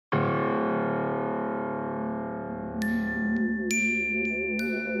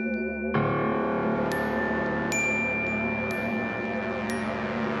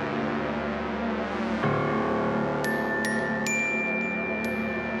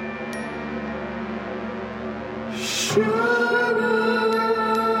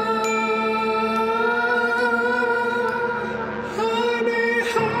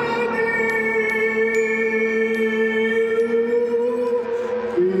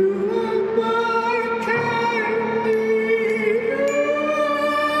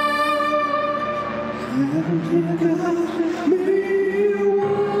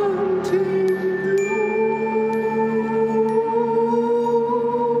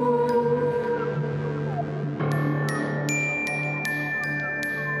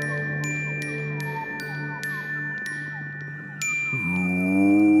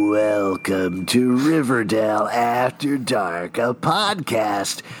Welcome to Riverdale After Dark, a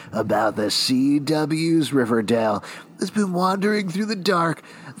podcast about the CW's Riverdale that's been wandering through the dark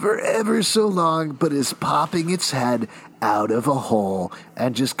for ever so long, but is popping its head out of a hole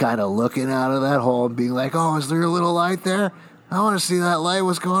and just kind of looking out of that hole and being like, oh, is there a little light there? I want to see that light.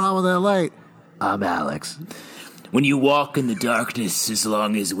 What's going on with that light? I'm Alex. When you walk in the darkness as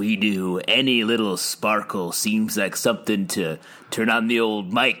long as we do, any little sparkle seems like something to turn on the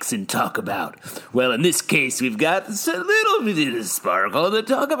old mics and talk about. Well, in this case, we've got a little bit of sparkle to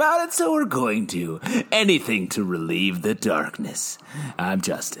talk about it, so we're going to. Anything to relieve the darkness. I'm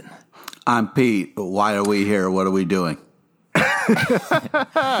Justin. I'm Pete. Why are we here? What are we doing?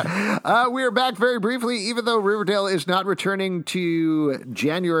 We are back very briefly, even though Riverdale is not returning to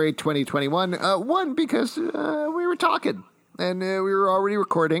January 2021. One, because we were talking, and we were already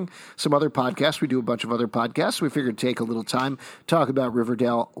recording some other podcasts. We do a bunch of other podcasts. We figured take a little time, talk about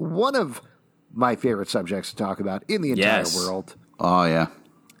Riverdale, one of my favorite subjects to talk about in the entire world. Oh, yeah.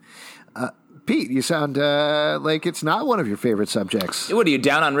 Pete, you sound like it's not one of your favorite subjects. What, are you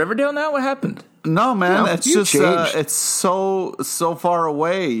down on Riverdale now? What happened? No, man, No, it's you just it's so far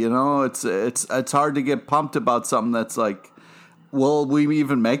away, you know. It's hard to get pumped about something that's like, will we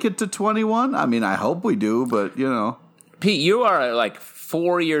even make it to 21? I mean, I hope we do, but you know. Pete, you are like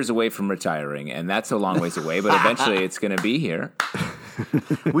 4 years away from retiring, and that's a long ways away, but eventually it's going to be here.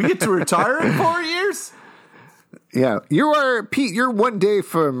 We get to retire in 4 years? Yeah, you are, Pete, you're one day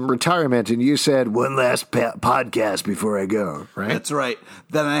from retirement, and you said one last podcast before I go, right? That's right.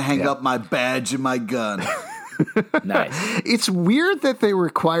 Then I hang up my badge and my gun. Nice. It's weird that they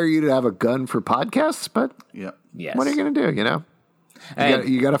require you to have a gun for podcasts, but Yep. Yes. what are you going to do, you know?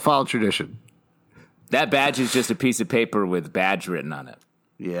 You got to follow tradition. That badge is just a piece of paper with badge written on it.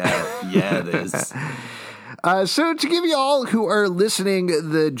 Yeah, it is. So to give you all who are listening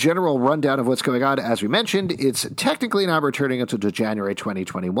the general rundown of what's going on, as we mentioned, it's technically not returning until January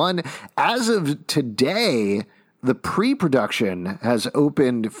 2021. As of today, the pre-production has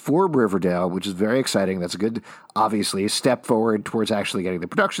opened for Riverdale, which is very exciting. That's a good, obviously, step forward towards actually getting the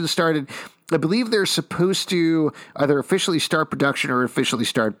production started. I believe they're supposed to either officially start production or officially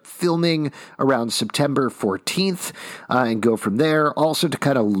start filming around September 14th and go from there. Also to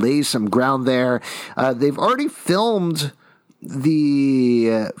kind of lay some ground there. They've already filmed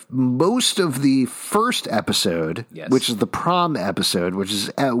the most of the first episode, which is the prom episode, which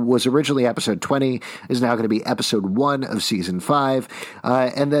is was originally episode 20, is now going to be episode 1 of season 5.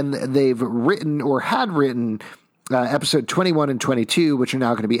 And then they've written or had written episode 21 and 22, which are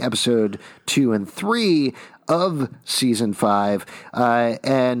now going to be episode 2 and 3 of season 5,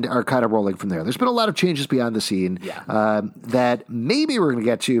 and are kind of rolling from there. There's been a lot of changes behind the scene that maybe we're going to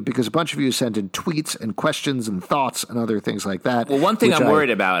get to because a bunch of you sent in tweets and questions and thoughts and other things like that. Well, one thing I'm worried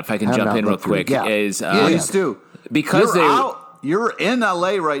about, if I can jump in real quick, is please do, because you're in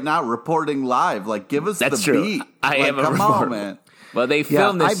LA right now reporting live. Like, give us That's the true. beat. I am a come reporter. on, man. Well, they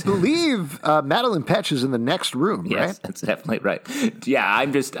filmed this. I believe Madeline Petch is in the next room, yes, right? That's definitely right. Yeah,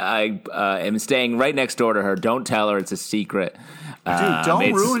 I am staying right next door to her. Don't tell her, it's a secret. Dude,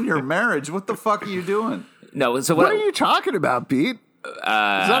 don't ruin your marriage. What the fuck are you doing? No, so what are you talking about, Pete? It's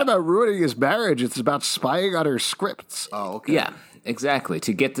not about ruining his marriage. It's about spying on her scripts. Oh, okay. Yeah, exactly.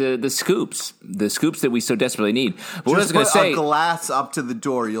 To get the scoops that we so desperately need. But what I was Just going to put say, a glass up to the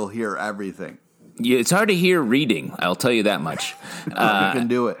door, you'll hear everything. yeah, it's hard to hear reading. I'll tell you that much. You can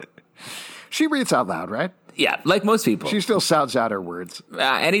do it. She reads out loud, right? Yeah, like most people. She still sounds out her words.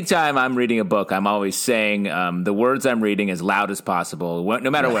 Anytime I'm reading a book, I'm always saying the words I'm reading as loud as possible, no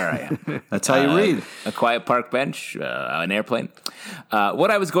matter where I am. That's how you read. A quiet park bench, an airplane.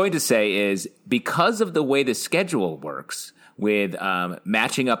 What I was going to say is, because of the way the schedule works with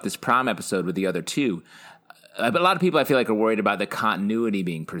matching up this prom episode with the other two, a lot of people I feel like are worried about the continuity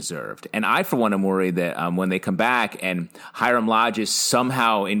being preserved. And I, for one, am worried that when they come back and Hiram Lodge is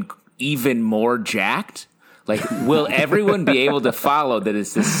somehow even more jacked, like, will everyone be able to follow that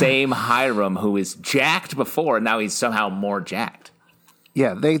it's the same Hiram who is jacked before and now he's somehow more jacked?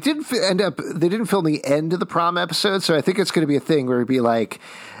 Yeah, they didn't They didn't film the end of the prom episode, so I think it's going to be a thing where it'd be like,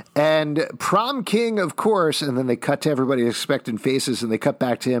 and prom king, of course, and then they cut to everybody's expectant faces, and they cut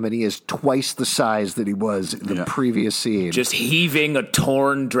back to him, and he is twice the size that he was in the previous scene, just heaving a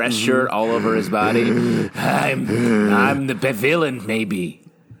torn dress shirt all over his body. I'm the villain, maybe.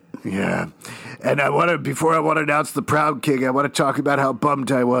 Yeah. And before I want to announce the prom king, I want to talk about how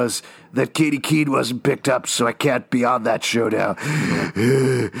bummed I was that Katie Keene wasn't picked up, so I can't be on that show now.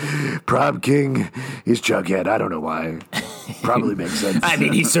 Prom king is Jughead. I don't know why. Probably makes sense. I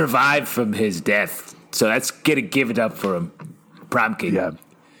mean, he survived from his death, so that's gonna give it up for him. Prom king. Yeah.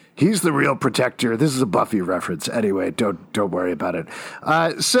 He's the real protector. This is a Buffy reference. Anyway, don't worry about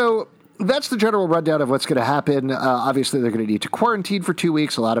it. So that's the general rundown of what's going to happen. Obviously, they're going to need to quarantine for 2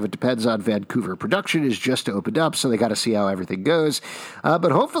 weeks. A lot of it depends on Vancouver. Production is just opened up, so they got to see how everything goes.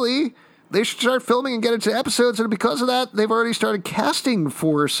 But hopefully, they should start filming and get into episodes. And because of that, they've already started casting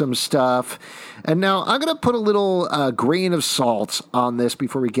for some stuff. And now I'm going to put a little grain of salt on this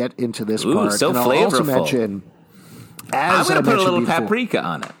before we get into this part. So and I'll flavorful. also mention, I'm going to put a little paprika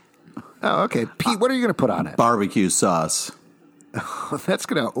on it. Oh, okay. Pete, what are you going to put on it? Barbecue sauce. That's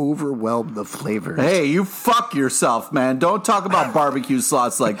going to overwhelm the flavors. Hey, you fuck yourself, man. Don't talk about barbecue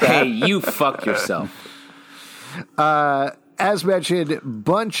sauce like that. Hey, you fuck yourself. As mentioned,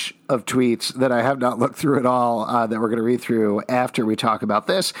 bunch of tweets that I have not looked through at all that we're going to read through after we talk about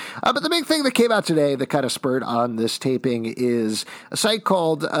this. But the big thing that came out today that kind of spurred on this taping is a site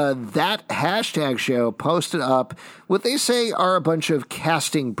called That Hashtag Show posted up what they say are a bunch of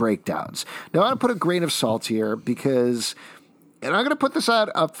casting breakdowns. Now, I want to put a grain of salt here because, and I'm going to put this out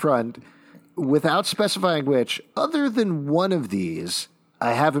up front without specifying which, other than one of these,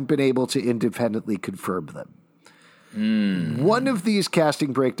 I haven't been able to independently confirm them. One of these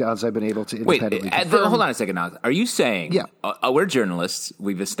casting breakdowns I've been able to independently confirm. Hold on a second now. Are you saying, we're journalists,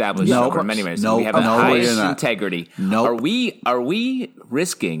 we've established for many ways, we have the highest integrity. Nope. Are we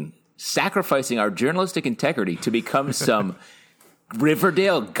risking sacrificing our journalistic integrity to become some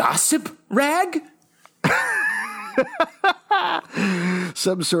Riverdale gossip rag?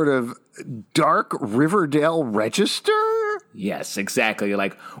 Some sort of dark Riverdale register? Yes, exactly.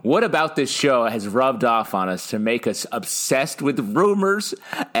 Like, what about this show has rubbed off on us to make us obsessed with rumors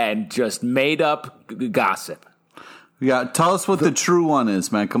and just made up gossip? Yeah, tell us what the true one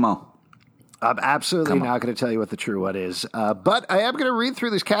is, man. Come on. I'm absolutely not going to tell you what the true one is, but I am going to read through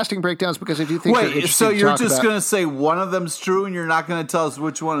these casting breakdowns because I do think. Wait, so you're just going to say one of them's true, and you're not going to tell us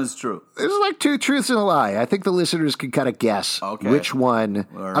which one is true? There's like two truths and a lie. I think the listeners can kind of guess which one.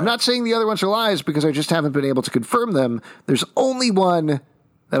 Right. I'm not saying the other ones are lies because I just haven't been able to confirm them. There's only one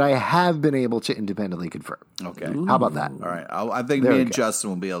that I have been able to independently confirm. Okay, how about that? All right, I think me and Justin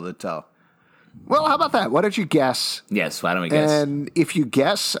will be able to tell. Well, how about that? Why don't you guess? Yes, why don't we guess? And if you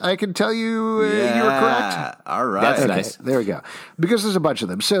guess, I can tell you you were correct. All right. That's nice. There we go. Because there's a bunch of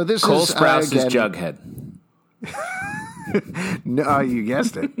them. So this Cole is Sprouse is Jughead. No, you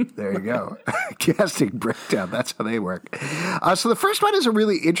guessed it. There you go. Casting breakdown. That's how they work. So the first one is a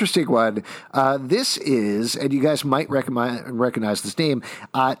really interesting one. This is, and you guys might recognize this name,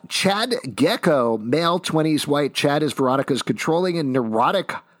 Chad Gecko, male, 20s, white. Chad is Veronica's controlling and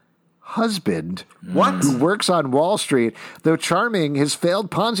neurotic husband who works on Wall Street. Though charming, his failed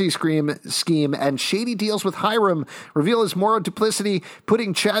Ponzi scheme and shady deals with Hiram reveal his moral duplicity,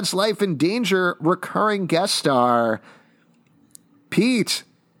 putting Chad's life in danger. Recurring guest star Pete,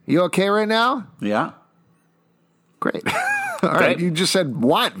 you okay right now? Yeah. Great. All right, you just said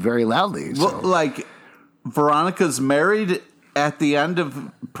what very loudly. So. Well, like Veronica's married at the end of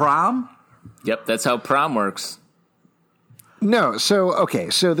prom? Yep, that's how prom works. No, so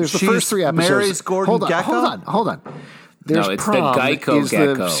there's the first three episodes. Marries Gordon Gekko? Hold on. There's it's Prom the Geico is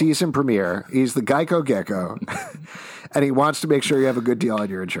Gecko. the season premiere. He's the Geico Gecko, and he wants to make sure you have a good deal on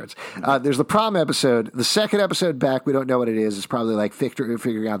your insurance. There's the prom episode. The second episode back, we don't know what it is. It's probably like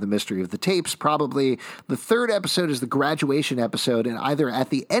figuring out the mystery of the tapes, probably. The third episode is the graduation episode, and either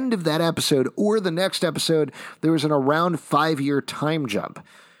at the end of that episode or the next episode, there was an around 5-year time jump.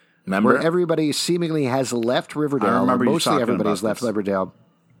 Remember? Where everybody seemingly has left Riverdale. Mostly everybody's left Riverdale.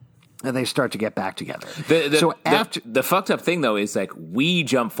 And they start to get back together. The fucked up thing, though, is like we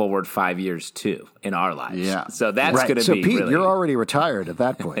jump forward 5 years, too, in our lives. Yeah. So that's going to be So, Pete, really... you're already retired at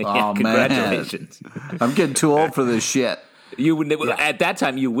that point. Yeah, congratulations. Man. I'm getting too old for this shit. At that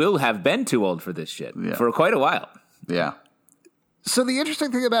time, you will have been too old for this shit for quite a while. Yeah. So the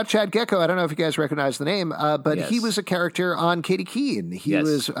interesting thing about Chad Gecko, I don't know if you guys recognize the name, but he was a character on Katie Keene. He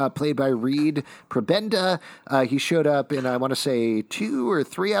was played by Reed Prebenda. He showed up in, I want to say, 2 or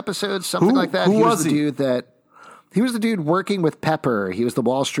 3 episodes, something like that. Who was the he? dude that He was the dude working with Pepper. He was the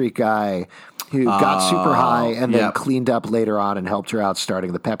Wall Street guy who got super high and then cleaned up later on and helped her out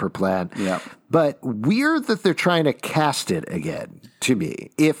starting the Pepper plant. Yep. But weird that they're trying to cast it again, to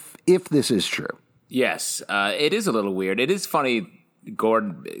me, if this is true. Yes, it is a little weird. It is funny,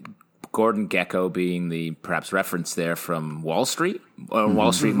 Gordon Gekko being the perhaps reference there from Wall Street.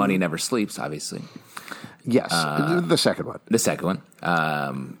 Wall Street Money Never Sleeps, obviously. Yes, the second one. The second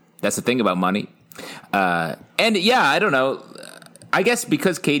one. That's the thing about money. And yeah, I don't know. I guess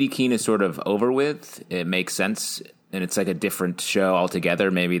because Katie Keene is sort of over with, it makes sense. And it's like a different show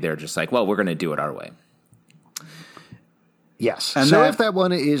altogether. Maybe they're just like, well, we're going to do it our way. Yes. And so if that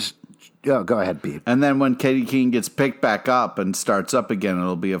one is... Oh, go ahead, Pete. And then when Katie Keene gets picked back up and starts up again,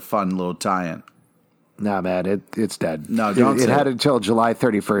 it'll be a fun little tie-in. Nah, man, it's dead. No, don't It had until July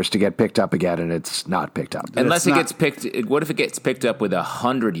 31st to get picked up again, and it's not picked up. Unless it gets picked... What if it gets picked up with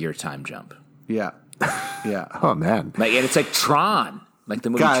 100-year time jump? Yeah. Yeah. Oh, man. And it's like Tron. Like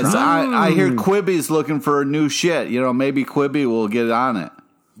the movie Guys, Tron. I hear Quibi's looking for new shit. You know, maybe Quibi will get on it.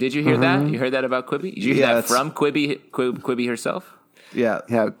 Did you hear that? You heard that about Quibi? Did you hear that from Quibi herself? Yeah.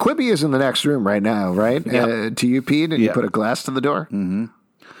 Yeah. Quibi is in the next room right now, right? Yeah. To you, Pete, and you put a glass to the door? Mm-hmm.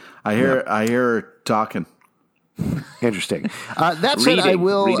 I hear her talking. Interesting. That said, I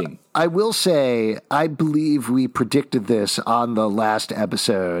will say, I believe we predicted this on the last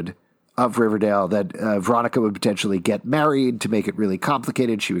episode of Riverdale, that Veronica would potentially get married to make it really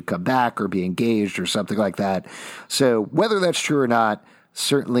complicated. She would come back or be engaged or something like that. So whether that's true or not,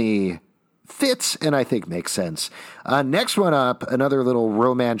 certainly fits and I think makes sense. Next one up, another little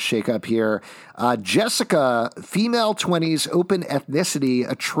romance shakeup here. Jessica, female 20s, open ethnicity,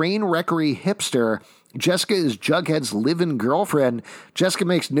 a train wreckery hipster. Jessica is Jughead's live-in girlfriend. Jessica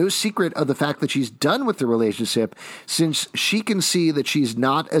makes no secret of the fact that she's done with the relationship, since she can see that she's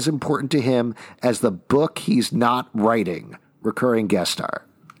not as important to him as the book he's not writing. Recurring guest star.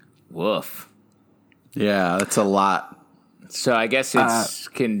 Woof. Yeah, that's a lot. So I guess her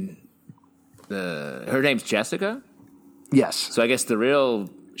name's Jessica? Yes. So I guess the real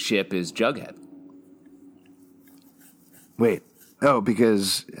ship is Jughead. Wait. Oh,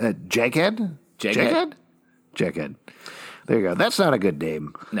 because Jughead? Jughead? Jughead. There you go. That's not a good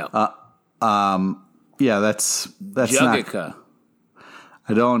name. No. Yeah, that's Jugica.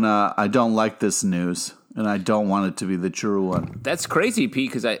 Not. I don't like this news, and I don't want it to be the true one. That's crazy,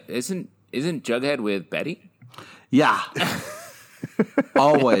 Pete. Because isn't Jughead with Betty? Yeah.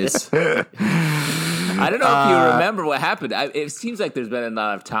 Always. I don't know if you remember what happened. It seems like there's been a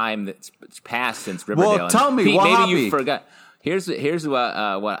lot of time that's passed since Riverdale. Well, tell me, Pete, what maybe happened? you forgot. Here's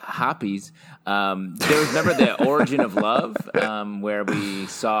what Hoppies. There was, remember the Origin of Love, where we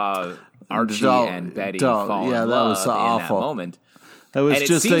saw Archie and Betty fall in love that was so in awful. that moment. It was And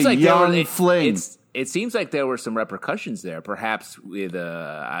just seems a like young fling. It seems like there were some repercussions there, perhaps with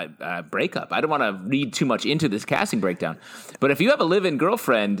a breakup. I don't want to read too much into this casting breakdown, but if you have a live-in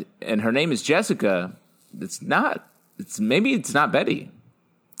girlfriend and her name is Jessica, maybe it's not Betty.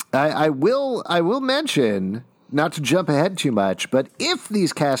 I will mention, not to jump ahead too much, but if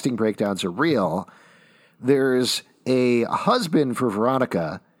these casting breakdowns are real, there's a husband for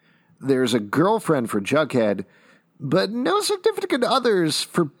Veronica, there's a girlfriend for Jughead, but no significant others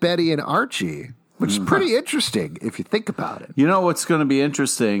for Betty and Archie, which is pretty interesting if you think about it. You know what's going to be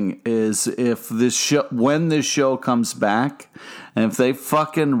interesting is if when this show comes back, and if they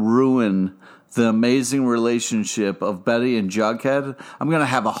fucking ruin the amazing relationship of Betty and Jughead, I'm going to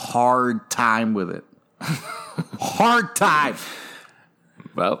have a hard time with it. Hard time.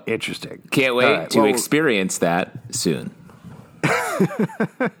 Well, Interesting. can't wait to experience that soon.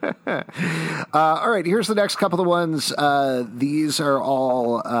 All right, here's the next couple of ones. These are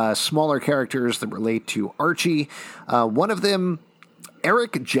all smaller characters that relate to Archie. One of them,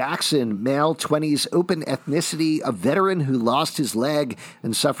 Eric Jackson, male, 20s, open ethnicity, a veteran who lost his leg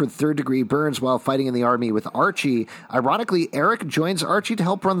and suffered third-degree burns while fighting in the Army with Archie. Ironically, Eric joins Archie to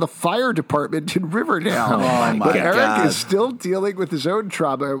help run the fire department in Riverdale. Oh, my but God. Eric is still dealing with his own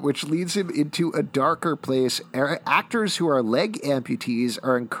trauma, which leads him into a darker place. Actors who are leg amputees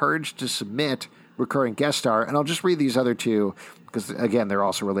are encouraged to submit. Recurring guest star. And I'll just read these other two, because, again, they're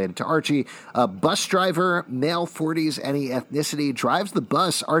also related to Archie. Bus driver, male, 40s, any ethnicity, drives the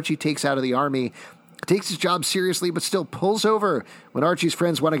bus Archie takes out of the Army, takes his job seriously, but still pulls over when Archie's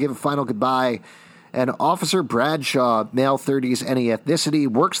friends want to give a final goodbye. And Officer Bradshaw, male, 30s, any ethnicity,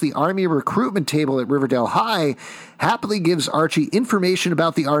 works the Army recruitment table at Riverdale High, happily gives Archie information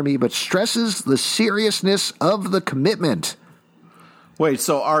about the Army, but stresses the seriousness of the commitment. Wait,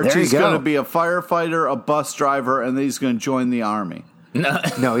 so Archie's going to be a firefighter, a bus driver, and then he's going to join the Army.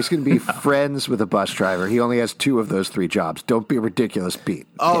 No, he's going to be friends with a bus driver. He only has 2 of those 3 jobs. Don't be ridiculous, Pete.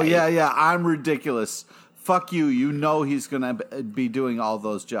 Oh, yeah. I'm ridiculous. Fuck you. You know he's going to be doing all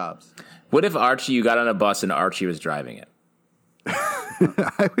those jobs. What if Archie, you got on a bus and Archie was driving it?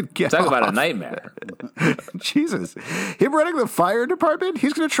 I would get Talk off. about a nightmare. Jesus. Him running the fire department,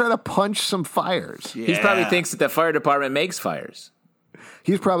 he's going to try to punch some fires. He probably thinks that the fire department makes fires.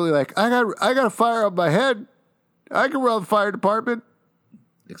 He's probably like, I got a fire on my head. I can run the fire department.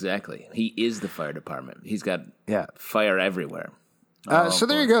 Exactly. He is the fire department. He's got fire everywhere. So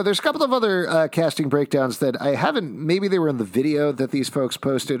there you go. There's a couple of other casting breakdowns that I haven't. Maybe they were in the video that these folks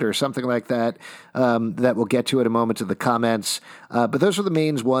posted or something like that. That we'll get to in a moment in the comments. But those are the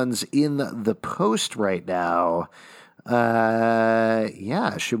main ones in the post right now.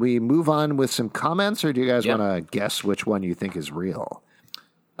 Should we move on with some comments, or do you guys want to guess which one you think is real?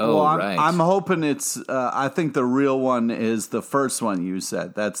 Oh, well, I'm hoping it's. I think the real one is the first one you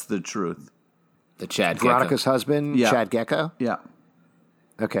said. That's the truth. The Chad Gecko. Veronica's husband, Chad Gecko? Yeah.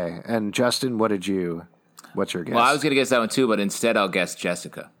 Okay. And Justin, what's your guess? Well, I was going to guess that one too, but instead I'll guess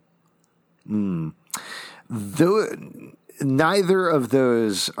Jessica. Neither of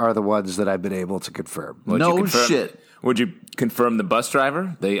those are the ones that I've been able to confirm. Shit. Would you confirm the bus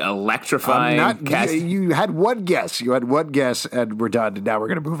driver? The electrifying cast? You had one guess. And we're done. And now we're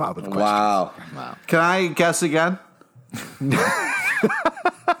going to move on with the question. Wow. Can I guess again?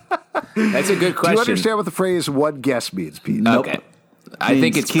 That's a good question. Do you understand what the phrase "one guess" means, Pete? Okay. I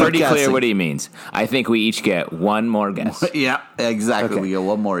think it's pretty clear what he means. I think we each get one more guess. Yeah, exactly. Okay. We get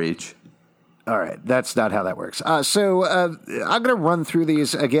one more each. All right. That's not how that works. So I'm going to run through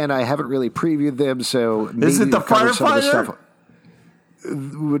these. Again, I haven't really previewed them, so maybe is it the firefighter?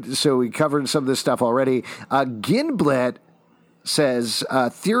 So we covered some of this stuff already. Ginblet says,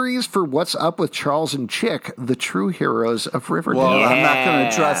 theories for what's up with Charles and Chick, the true heroes of Riverdale. Well, I'm not going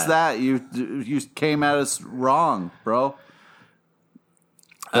to trust that. You came at us wrong, bro.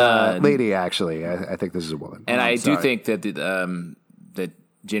 Lady, actually. I think this is a woman. And I do think that that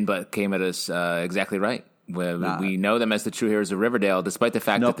Ginblet came at us exactly right. We know them as the true heroes of Riverdale, despite the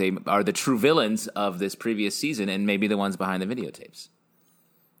fact that they are the true villains of this previous season and maybe the ones behind the videotapes.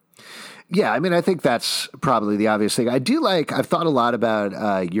 Yeah, I mean, I think that's probably the obvious thing. I've thought a lot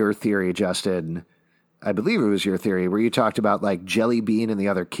about your theory, Justin. I believe it was your theory where you talked about like Jelly Bean and the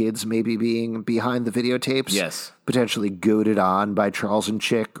other kids maybe being behind the videotapes. Yes. Potentially goaded on by Charles and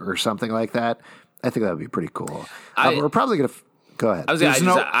Chick or something like that. I think that would be pretty cool. We're probably going to... Go ahead.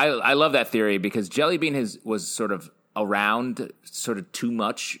 I love that theory because Jelly Bean was sort of around sort of too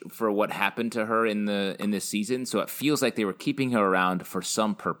much for what happened to her in this season. So it feels like they were keeping her around for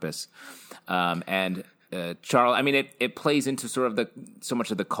some purpose. Charles, I mean, it plays into sort of so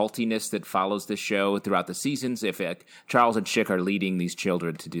much of the cultiness that follows the show throughout the seasons. If Charles and Chick are leading these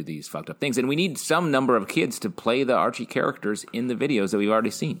children to do these fucked up things, and we need some number of kids to play the Archie characters in the videos that we've already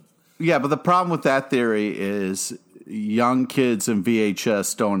seen. Yeah, but the problem with that theory is young kids and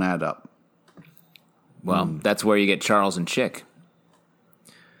VHS don't add up. Well, that's where you get Charles and Chick.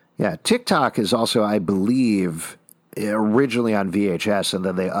 Yeah, TikTok is also, I believe, originally on VHS, and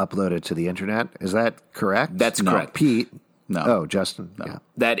then they upload it to the internet. Is that correct? That's correct. Pete? No. Oh, Justin? No. Yeah.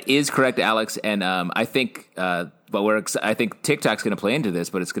 That is correct, Alex. And I think I think TikTok's going to play into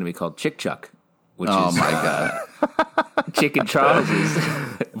this, but it's going to be called Chick Chuck. Which is, my God. Chick and Charles's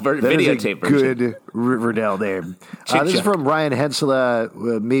videotape version. Good Riverdale name. This is from Ryan Hensela,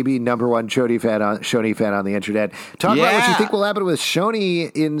 maybe number one Shoney fan on the internet. Talk about what you think will happen with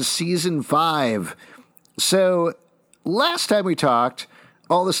Shoney in season 5. So last time we talked,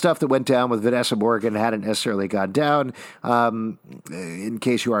 all the stuff that went down with Vanessa Morgan hadn't necessarily gone down. In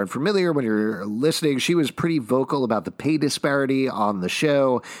case you aren't familiar, when you're listening, she was pretty vocal about the pay disparity on the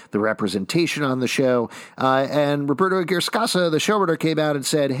show, the representation on the show. And Roberto Aguirre-Scasa, the showrunner, came out and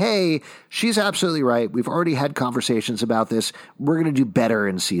said, hey, she's absolutely right. We've already had conversations about this. We're going to do better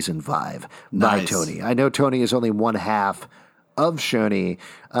in season 5 by Tony. I know Tony is only one half of Shoney,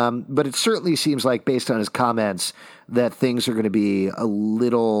 but it certainly seems like, based on his comments, that things are going to be a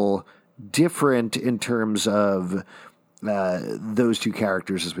little different in terms of those two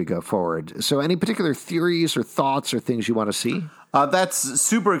characters as we go forward. So any particular theories or thoughts or things you want to see? That's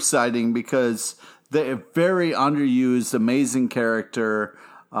super exciting because they're very underused, amazing character.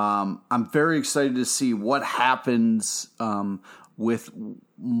 I'm very excited to see what happens with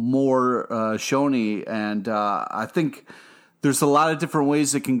more Shoney, and I think there's a lot of different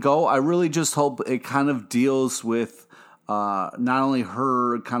ways it can go. I really just hope it kind of deals with not only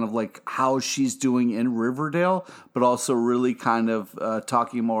her kind of like how she's doing in Riverdale, but also really kind of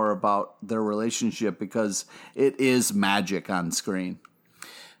talking more about their relationship because it is magic on screen.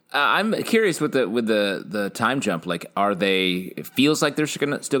 I'm curious with the time jump. Like, are they? It feels like they're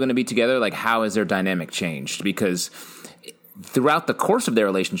still going to be together. Like, how has their dynamic changed? Because throughout the course of their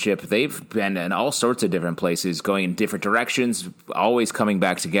relationship, they've been in all sorts of different places, going in different directions, always coming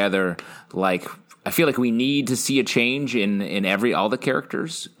back together. Like, I feel like we need to see a change in all the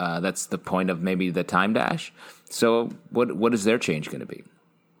characters. That's the point of maybe the time dash. So, what is their change going to be?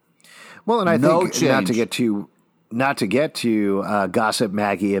 Well, and I think not to get to gossip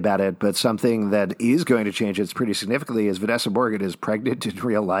Maggie about it, but something that is going to change it pretty significantly is Vanessa Morgan is pregnant in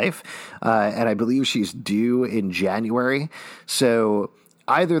real life, and I believe she's due in January. So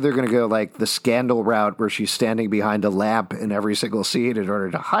either they're going to go like the scandal route where she's standing behind a lamp in every single scene in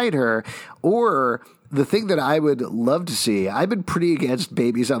order to hide her, or the thing that I would love to see, I've been pretty against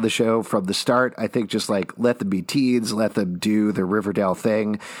babies on the show from the start. I think just like let them be teens, let them do the Riverdale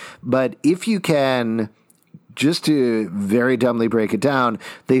thing. But if you can, just to very dumbly break it down,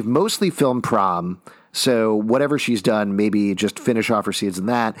 they've mostly filmed prom. So whatever she's done, maybe just finish off her scenes in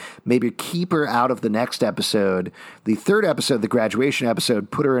that. Maybe keep her out of the next episode. The third episode, the graduation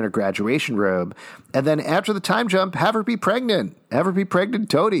episode, put her in a graduation robe. And then after the time jump, have her be pregnant. Have her be pregnant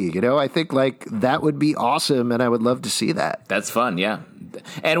Tony. You know, I think like that would be awesome, and I would love to see that. That's fun, yeah.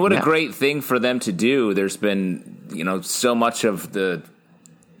 And what a great thing for them to do. There's been, so much of their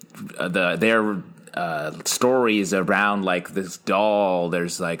stories around like this doll.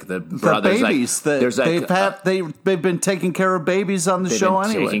 There's like the brothers, babies. They've been taking care of babies on the show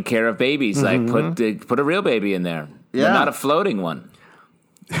anyway. Taking care of babies, Mm-hmm. like put a real baby in there, not a floating one.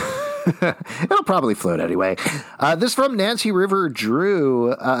 It'll probably float anyway. This from Nancy River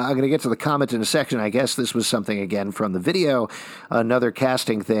Drew. I'm going to get to the comment in a second. I guess this was something, again, from the video. Another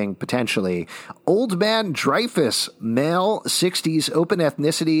casting thing, potentially. Old man Dreyfus, male, 60s, open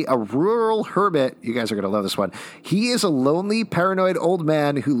ethnicity, a rural hermit. You guys are going to love this one. He is a lonely, paranoid old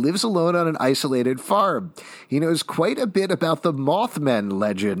man who lives alone on an isolated farm. He knows quite a bit about the Mothman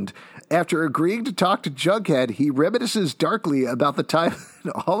legend. After agreeing to talk to Jughead, he reminisces darkly about the time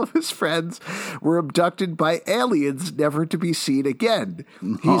all of his friends were abducted by aliens never to be seen again.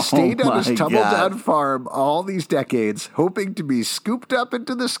 He stayed on his tumble-down farm all these decades, hoping to be scooped up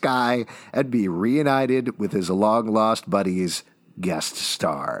into the sky and be reunited with his long-lost buddies, guest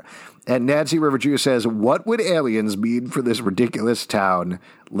star. And Nancy River Drew says, what would aliens mean for this ridiculous town?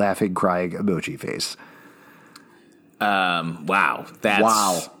 Laughing, crying, emoji face. Wow.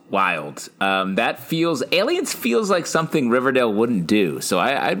 That's wild. Aliens feels like something Riverdale wouldn't do. So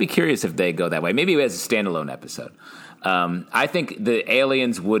I'd be curious if they go that way. Maybe as a standalone episode. I think the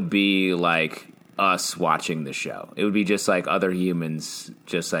aliens would be like us watching the show. It would be just like other humans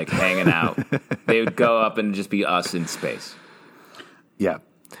just like hanging out. They would go up and just be us in space. Yeah.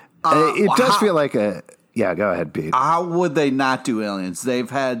 It does feel like a... Yeah, go ahead, Pete. How would they not do aliens? They've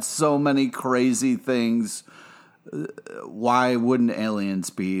had so many crazy things. Why wouldn't aliens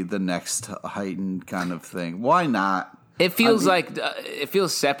be the next heightened kind of thing? Why not? It feels it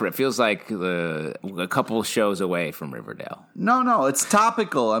feels separate. It feels like a couple shows away from Riverdale. No, it's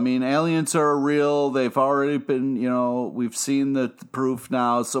topical. I mean, aliens are real. They've already been, we've seen the proof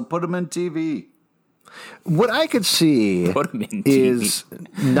now. So put them in TV. What I could see is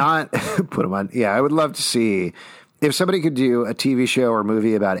not put them on. Yeah, I would love to see if somebody could do a TV show or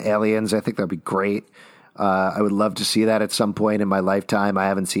movie about aliens. I think that'd be great. I would love to see that at some point in my lifetime. I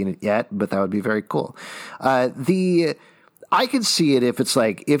haven't seen it yet, but that would be very cool. I could see it if it's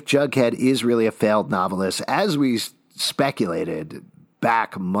like, if Jughead is really a failed novelist, as we speculated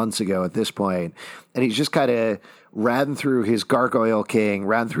back months ago at this point, and he's just kind of ran through his Gargoyle King,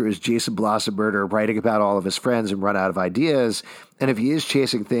 ran through his Jason Blossom murder, writing about all of his friends and run out of ideas. And if he is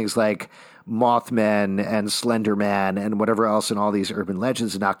chasing things like Mothman and Slender Man and whatever else in all these urban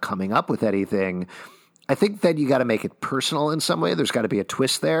legends and not coming up with anything, I think then you got to make it personal in some way. There's got to be a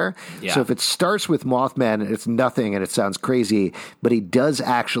twist there. Yeah. So if it starts with Mothman and it's nothing and it sounds crazy, but he does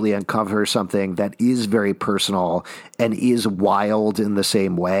actually uncover something that is very personal and is wild in the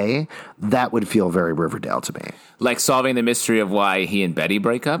same way, that would feel very Riverdale to me. Like solving the mystery of why he and Betty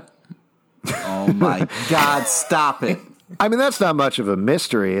break up? Oh my God, stop it. I mean, that's not much of a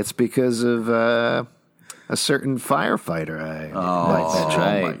mystery. It's because of a certain firefighter. Oh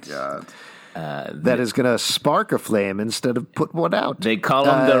my God. That is going to spark a flame instead of put one out. They call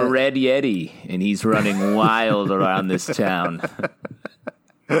him the Red Yeti, and he's running wild around this town.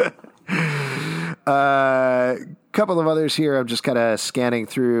 Couple of others here. I'm just kind of scanning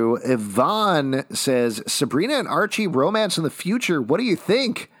through. Yvonne says, Sabrina and Archie romance in the future. What do you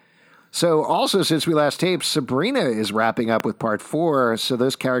think? So also, since we last taped, Sabrina is wrapping up with part 4, so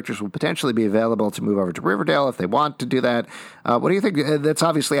those characters will potentially be available to move over to Riverdale if they want to do that. What do you think? That's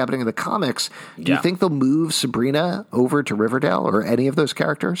obviously happening in the comics. Do you think they'll move Sabrina over to Riverdale or any of those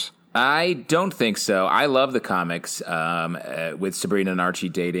characters? I don't think so. I love the comics with Sabrina and Archie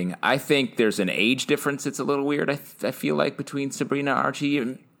dating. I think there's an age difference that's a little weird, I feel like, between Sabrina and Archie.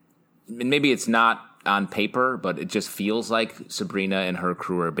 And maybe it's not on paper, but it just feels like Sabrina and her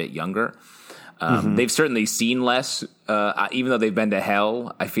crew are a bit younger. They've certainly seen less, even though they've been to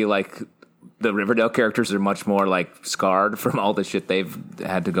hell. I feel like the Riverdale characters are much more like scarred from all the shit they've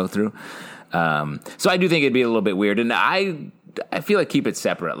had to go through. So I do think it'd be a little bit weird, and I feel like keep it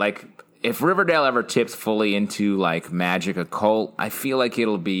separate. Like if Riverdale ever tips fully into like magic occult, I feel like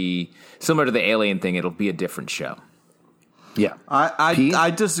it'll be similar to the Alien thing. It'll be a different show. Yeah,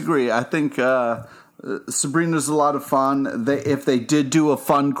 I disagree. I think Sabrina's a lot of fun. If they did do a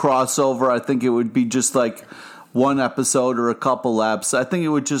fun crossover, I think it would be just like one episode or a couple eps. I think it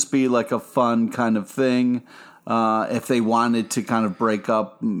would just be like a fun kind of thing. If they wanted to kind of break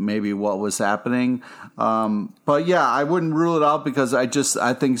up maybe what was happening. But yeah, I wouldn't rule it out because I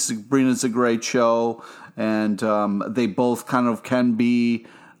think Sabrina's a great show, and they both kind of can be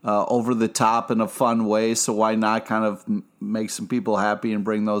over the top in a fun way. So why not kind of make some people happy and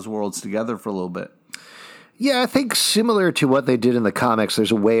bring those worlds together for a little bit? Yeah, I think similar to what they did in the comics,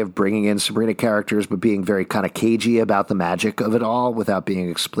 there's a way of bringing in Sabrina characters, but being very kind of cagey about the magic of it all without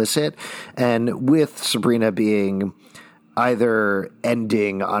being explicit. And with Sabrina being either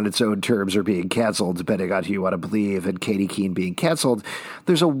ending on its own terms or being canceled, depending on who you want to believe, and Katie Keene being canceled,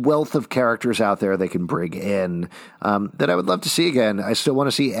 there's a wealth of characters out there they can bring in that I would love to see again. I still want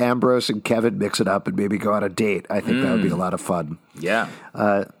to see Ambrose and Kevin mix it up and maybe go on a date. I think that would be a lot of fun. Yeah.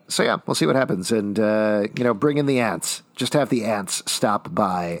 So yeah, we'll see what happens. And, bring in the ants. Just have the ants stop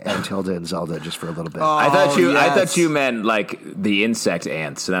by and Tilda and Zelda just for a little bit. I thought you meant like the insect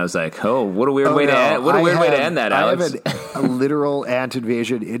ants, and I was like, "Oh, what a weird way to end that, Alex." I have a literal ant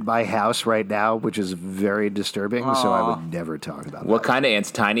invasion in my house right now, which is very disturbing. So I would never talk about What kind of ants?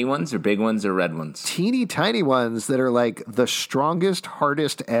 Tiny ones, or big ones, or red ones? Teeny tiny ones that are like the strongest,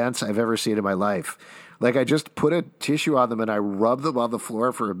 hardest ants I've ever seen in my life. Like, I just put a tissue on them and I rub them on the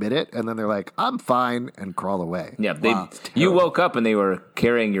floor for a minute, and then they're like, I'm fine, and crawl away. Yeah, you woke up and they were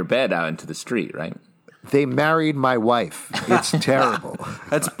carrying your bed out into the street, right? They married my wife. It's terrible.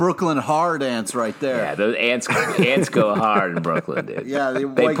 That's Brooklyn hard ants right there. Yeah, those ants go hard in Brooklyn, dude. Yeah, they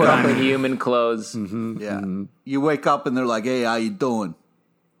put on human clothes. Mm-hmm. Yeah, you wake up and they're like, "Hey, how you doing?"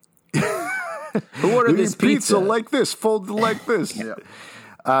 Who ordered this pizza like this, folded like this? Yeah.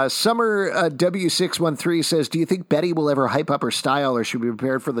 Summer W613 says, do you think Betty will ever hype up her style, or should we be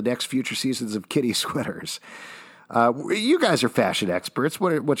prepared for the next future seasons of kitty sweaters? You guys are fashion experts.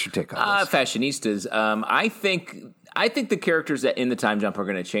 What's your take on this? Fashionistas. I think the characters that in the time jump are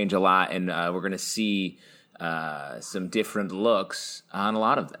going to change a lot, and we're going to see some different looks on a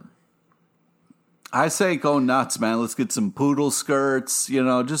lot of them. I say go nuts, man. Let's get some poodle skirts,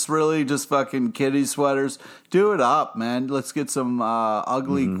 just fucking kitty sweaters. Do it up, man. Let's get some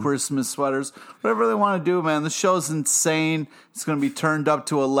ugly Christmas sweaters. Whatever they want to do, man. The show's insane. It's going to be turned up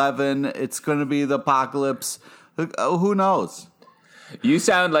to 11. It's going to be the apocalypse. Who knows? You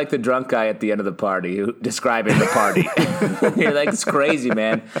sound like the drunk guy at the end of the party describing the party. You're like, it's crazy,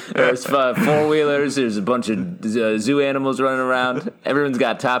 man. There's four-wheelers. There's a bunch of zoo animals running around. Everyone's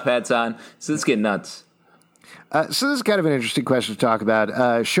got top hats on. So let's get nuts. So this is kind of an interesting question to talk about.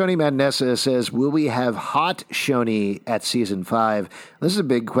 Shoni Manessa says, will we have hot Shoni at season 5? This is a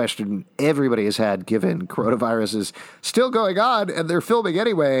big question everybody has had, given coronavirus is still going on and they're filming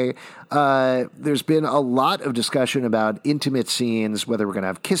anyway. There's been a lot of discussion about intimate scenes, whether we're going to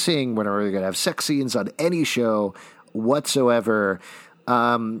have kissing, whether we're going to have sex scenes on any show whatsoever.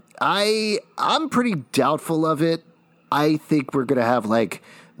 I'm pretty doubtful of it. I think we're going to have like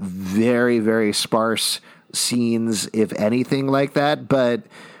very, very sparse scenes, if anything like that, but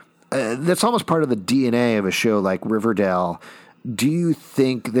that's almost part of the DNA of a show like Riverdale. Do you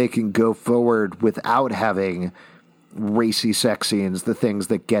think they can go forward without having racy sex scenes, the things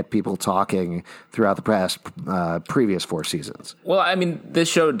that get people talking throughout the previous 4 seasons? Well, I mean, this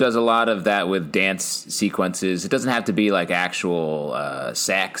show does a lot of that with dance sequences. It doesn't have to be like actual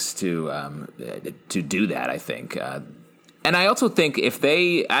sex to do that, I think. And I also think if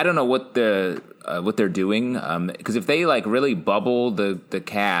I don't know what they're doing, because if they like really bubble the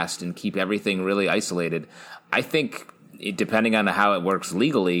cast and keep everything really isolated, I think depending on how it works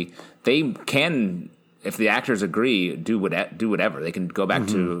legally, they can, if the actors agree, do whatever. They can go back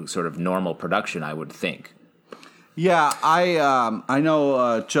to sort of normal production, I would think. Yeah, I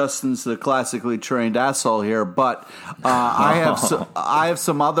know Justin's the classically trained asshole here, but I have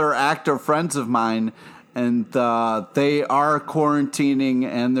some other actor friends of mine, and they are quarantining,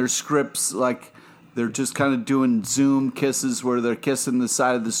 and their scripts, like, they're just kind of doing Zoom kisses where they're kissing the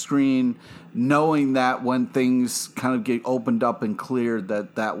side of the screen, knowing that when things kind of get opened up and cleared,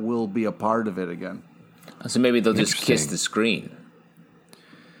 that will be a part of it again. So maybe they'll just kiss the screen.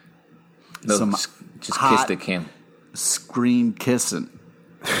 They'll just kiss the camera. Screen kissing.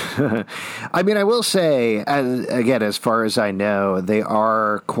 I mean, I will say, again, as far as I know, they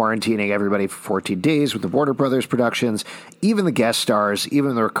are quarantining everybody for 14 days with the Warner Brothers productions. Even the guest stars,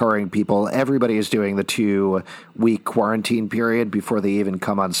 even the recurring people, everybody is doing the 2-week quarantine period before they even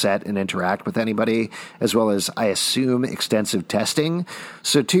come on set and interact with anybody, as well as, I assume, extensive testing.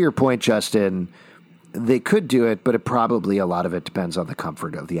 So to your point, Justin, they could do it, but probably a lot of it depends on the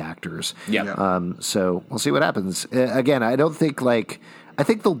comfort of the actors. Yeah. So we'll see what happens. Again, I don't think I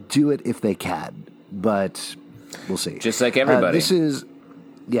think they'll do it if they can, but we'll see. Just like everybody. This is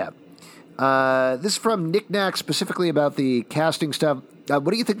from Nick Knack specifically about the casting stuff. What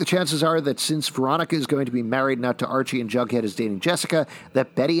do you think the chances are that since Veronica is going to be married not to Archie and Jughead is dating Jessica,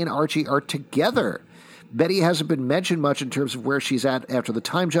 that Betty and Archie are together? Betty hasn't been mentioned much in terms of where she's at after the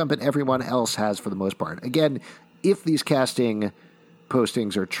time jump, and everyone else has for the most part. Again, if these casting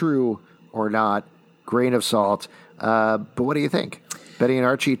postings are true or not, grain of salt. But what do you think? Betty and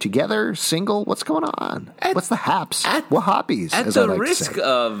Archie together, single? What's going on? What's the haps? What hobbies? At the risk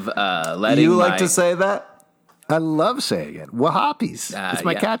of letting you like to say that? I love saying it. Wahoppies. It's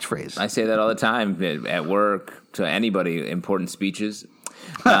my catchphrase. I say that all the time at work, to anybody, important speeches.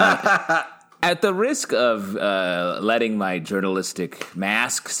 At the risk of letting my journalistic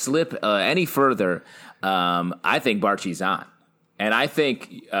mask slip any further, I think Barchi's on. And I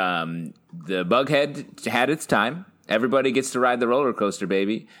think the Bughead had its time. Everybody gets to ride the roller coaster,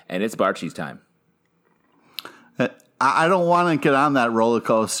 baby, and it's Barchi's time. I don't want to get on that roller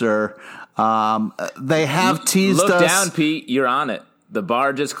coaster. They have teased us. Look down, Pete. You're on it. The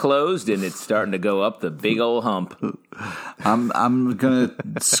bar just closed, and it's starting to go up the big old hump. I'm gonna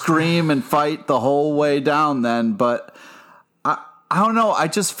scream and fight the whole way down then, but I don't know. I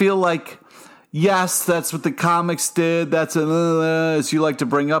just feel like, yes, that's what the comics did. That's as you like to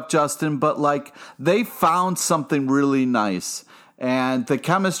bring up, Justin. But like, they found something really nice, and the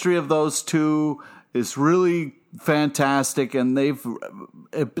chemistry of those two is really fantastic. And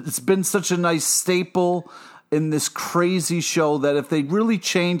it's been such a nice staple in this crazy show that if they really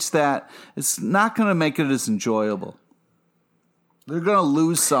change that, it's not going to make it as enjoyable. They're going to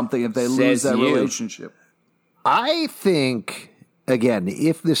lose something if they lose that relationship. I think, again,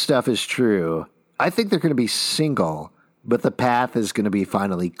 if this stuff is true, I think they're going to be single, but the path is going to be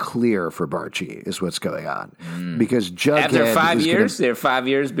finally clear for Barchi, is what's going on. Because Jughead after 5 years, they're 5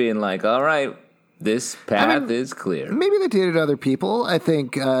 years being like, all right, this path is clear. Maybe they dated other people. I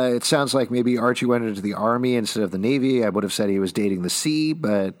think it sounds like maybe Archie went into the Army instead of the Navy. I would have said he was dating the sea,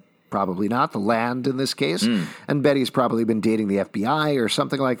 but probably not, the land in this case. And Betty's probably been dating the FBI or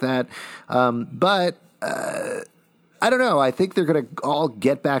something like that. But I don't know. I think they're going to all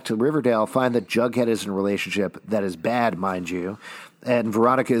get back to Riverdale, find that Jughead is in a relationship that is bad, mind you, and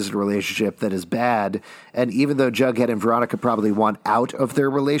Veronica is in a relationship that is bad. And even though Jughead and Veronica probably want out of their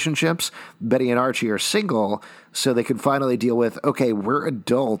relationships, Betty and Archie are single, so they can finally deal with, okay, we're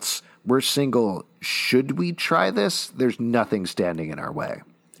adults, we're single, should we try this? There's nothing standing in our way.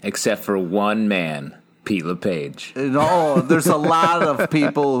 Except for one man, Pete LePage. No, there's a lot of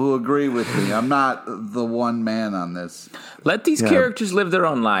people who agree with me. I'm not the one man on this. Let these characters live their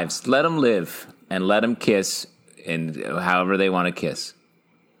own lives. Let them live and let them kiss and however they want to kiss.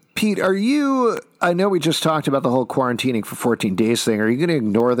 Pete, I know we just talked about the whole quarantining for 14 days thing. Are you going to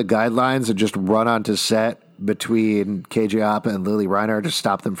ignore the guidelines and just run onto set between KJ Apa and Lily Reinhardt to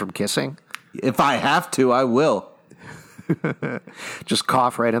stop them from kissing? If I have to, I will. Just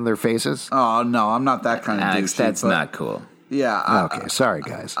cough right in their faces? Oh, no, I'm not that kind of Alex, douchey, that's not cool. Yeah. Okay, sorry,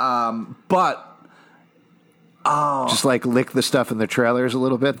 guys. But... just like lick the stuff in the trailers a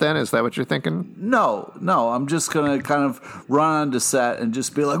little bit then? Is that what you're thinking? No. I'm just going to kind of run onto set and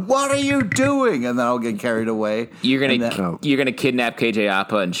just be like, what are you doing? And then I'll get carried away. You're gonna kidnap KJ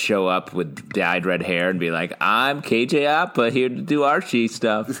Apa and show up with dyed red hair and be like, I'm KJ Apa here to do Archie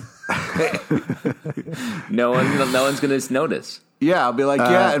stuff. No one's going to notice. Yeah, I'll be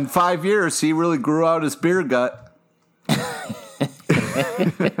like, in 5 years, he really grew out his beer gut.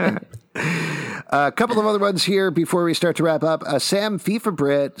 A couple of other ones here before we start to wrap up. Sam FIFA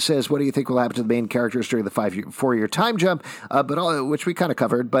Brit says, what do you think will happen to the main characters during the 4-year time jump? Which we kind of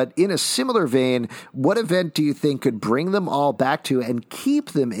covered. But in a similar vein, what event do you think could bring them all back to and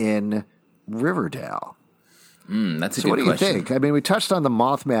keep them in Riverdale? That's a so good question. What do you think? I mean, we touched on the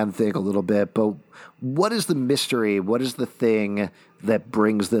Mothman thing a little bit, but what is the mystery? What is the thing that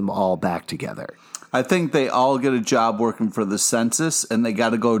brings them all back together? I think they all get a job working for the census, and they got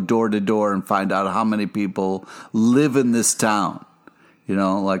to go door to door and find out how many people live in this town. You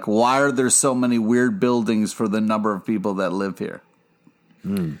know, like, why are there so many weird buildings for the number of people that live here?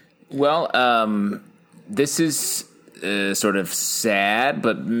 Well, this is sort of sad,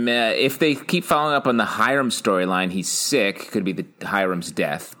 but if they keep following up on the Hiram storyline, he's sick. Could be the Hiram's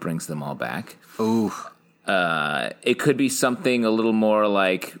death brings them all back. Ooh. It could be something a little more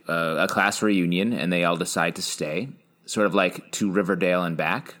like a class reunion, and they all decide to stay, sort of like to Riverdale and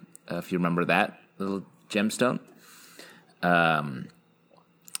back, if you remember that little gemstone.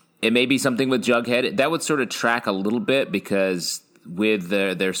 It may be something with Jughead. That would sort of track a little bit because with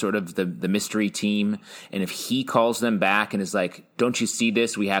their sort of the mystery team, and if he calls them back and is like, don't you see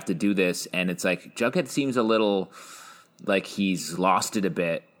this? We have to do this. And it's like, Jughead seems a little like he's lost it a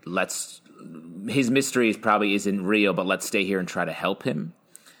bit. His mystery probably isn't real, but let's stay here and try to help him.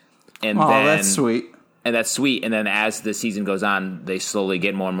 And that's sweet. And that's sweet. And then as the season goes on, they slowly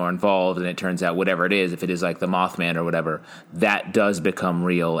get more and more involved. And it turns out whatever it is, if it is like the Mothman or whatever, that does become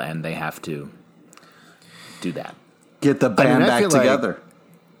real and they have to do that. Get the band back together.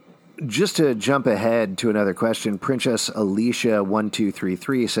 Just to jump ahead to another question, Princess Alicia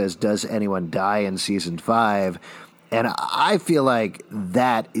 1233 says, does anyone die in season 5? And I feel like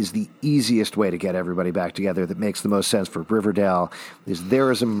that is the easiest way to get everybody back together that makes the most sense for Riverdale. Is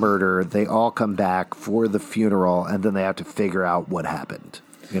there is a murder, they all come back for the funeral, and then they have to figure out what happened,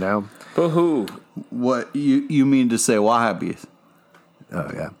 you know? But who? What you mean to say Wahhabis?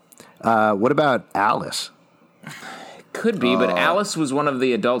 Oh, yeah. What about Alice? Could be, but Alice was one of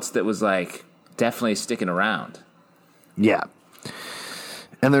the adults that was like definitely sticking around. Yeah.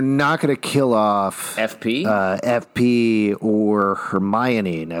 And they're not going to kill off FP or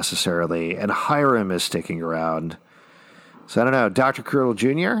Hermione necessarily. And Hiram is sticking around. So I don't know. Dr. Curdle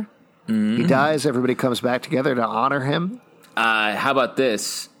Jr., he dies. Everybody comes back together to honor him. How about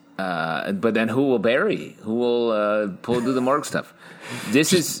this? But then who will bury? Who will do the morgue stuff?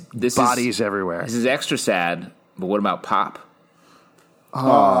 This is bodies everywhere. This is extra sad. But what about Pop?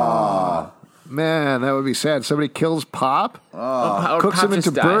 Oh. Man, that would be sad. Somebody kills Pop, cooks Pop him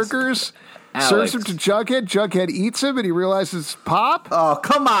into burgers, serves him to Jughead. Jughead eats him, and he realizes it's Pop. Oh,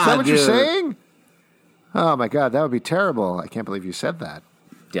 come on, is that what dude. you're saying? Oh, my God, that would be terrible. I can't believe you said that.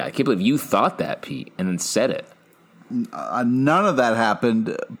 Yeah, I can't believe you thought that, Pete, and then said it. None of that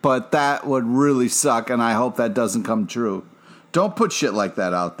happened, but that would really suck, and I hope that doesn't come true. Don't put shit like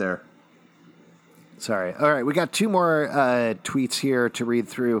that out there. Sorry. All right, we got 2 more tweets here to read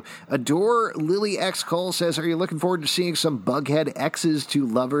through. Adore Lily X Cole says, are you looking forward to seeing some Bughead X's to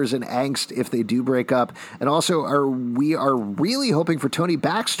lovers and angst if they do break up? And also, we are really hoping for Tony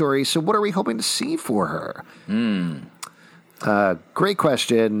backstory, so what are we hoping to see for her? Great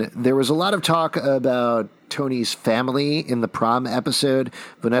question. There was a lot of talk about Tony's family in the prom episode.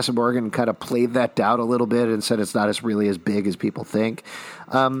 Vanessa Morgan kind of played that down a little bit and said it's not really as big as people think.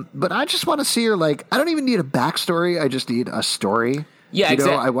 But I just want to see her, like, I don't even need a backstory. I just need a story. Yeah,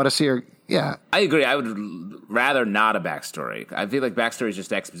 exactly. I want to see her. Yeah. I agree. I would rather not a backstory. I feel like backstory is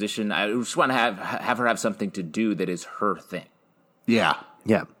just exposition. I just want to have her have something to do that is her thing. Yeah.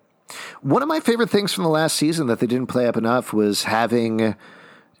 Yeah. One of my favorite things from the last season that they didn't play up enough was having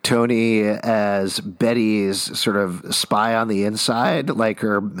Tony as Betty's sort of spy on the inside, like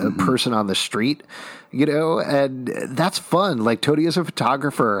her person on the street, you know, and that's fun. Like, Tony is a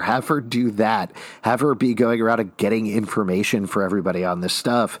photographer. Have her do that. Have her be going around and getting information for everybody on this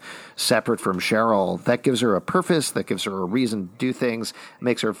stuff separate from Cheryl. That gives her a purpose. That gives her a reason to do things.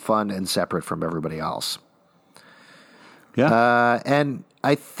 Makes her fun and separate from everybody else. Yeah. And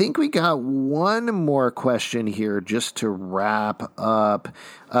I think we got one more question here just to wrap up.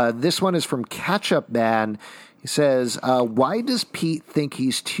 This one is from Catch-Up Man. He says, why does Pete think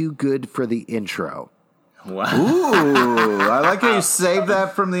he's too good for the intro? Wow. Ooh, I like how you saved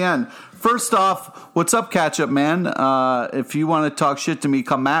that from the end. First off, what's up, Catch-Up Man? If you want to talk shit to me,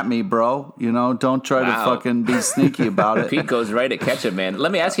 come at me, bro. You know, don't try to fucking be sneaky about it. Pete goes right at Catch-Up Man.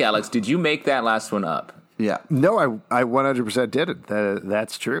 Let me ask you, Alex, did you make that last one up? Yeah. No, I 100% didn't.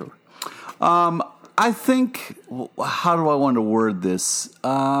 That's true. I think, how do I want to word this?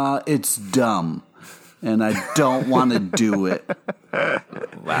 It's dumb, and I don't want to do it.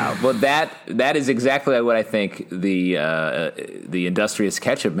 Wow. Well, that is exactly what I think the industrious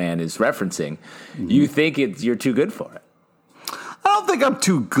ketchup man is referencing. You think you're too good for it. I don't think I'm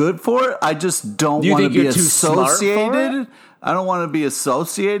too good for it. I just don't want to be associated. I don't want to be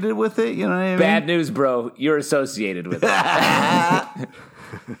associated with it. You know what I mean? Bad news, bro. You're associated with it.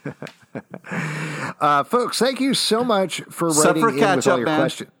 Folks, thank you so much for writing in with all your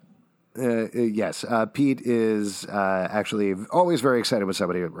questions. Yes, Pete is actually always very excited when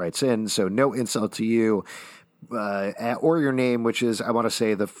somebody writes in, so no insult to you or your name, which is, I want to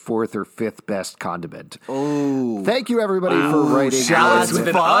say, the 4th or 5th best condiment. Oh, thank you, everybody, for writing. Shots with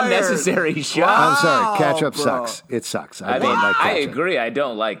an unnecessary shot. I'm sorry, ketchup sucks. It sucks. I don't like ketchup. I agree. I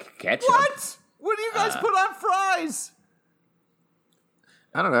don't like ketchup. What? What do you guys put on fries?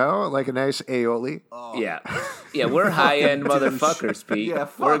 I don't know, like a nice aioli. Oh. Yeah, we're high-end motherfuckers, Pete. Yeah,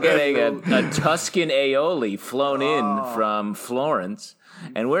 we're getting a Tuscan aioli flown in from Florence,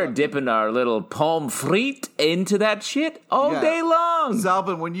 and we're dipping our little pomme frite into that shit all day long.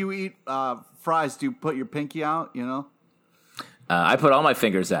 Zalvin, when you eat fries, do you put your pinky out, you know? I put all my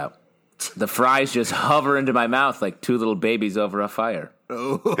fingers out. The fries just hover into my mouth like two little babies over a fire.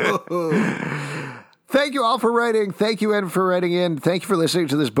 Thank you all for writing. Thank you, Ed, for writing in. Thank you for listening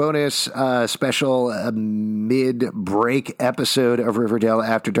to this bonus special mid-break episode of Riverdale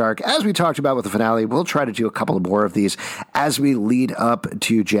After Dark. As we talked about with the finale, we'll try to do a couple more of these as we lead up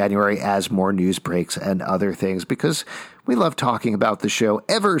to January as more news breaks and other things, because we love talking about the show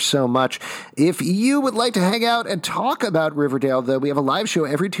ever so much. If you would like to hang out and talk about Riverdale, though, we have a live show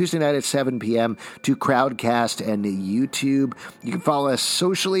every Tuesday night at 7 p.m. to Crowdcast and YouTube. You can follow us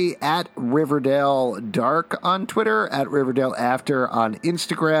socially at Riverdale Dark on Twitter, at Riverdale After on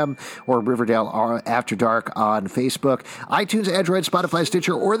Instagram, or Riverdale After Dark on Facebook, iTunes, Android, Spotify,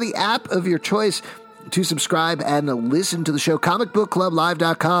 Stitcher, or the app of your choice to subscribe and listen to the show.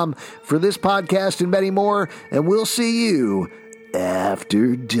 comicbookclublive.com for this podcast and many more, and we'll see you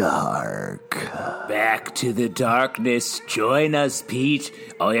after dark. Back to the darkness. Join us, Pete.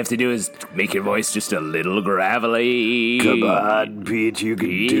 All you have to do is make your voice just a little gravelly. Come on, Pete. You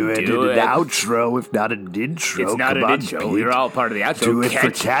can do it in an outro, if not an intro. It's not an intro. We're all part of the outro. Do it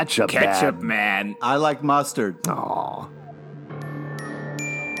for ketchup, man. I like mustard. Aw.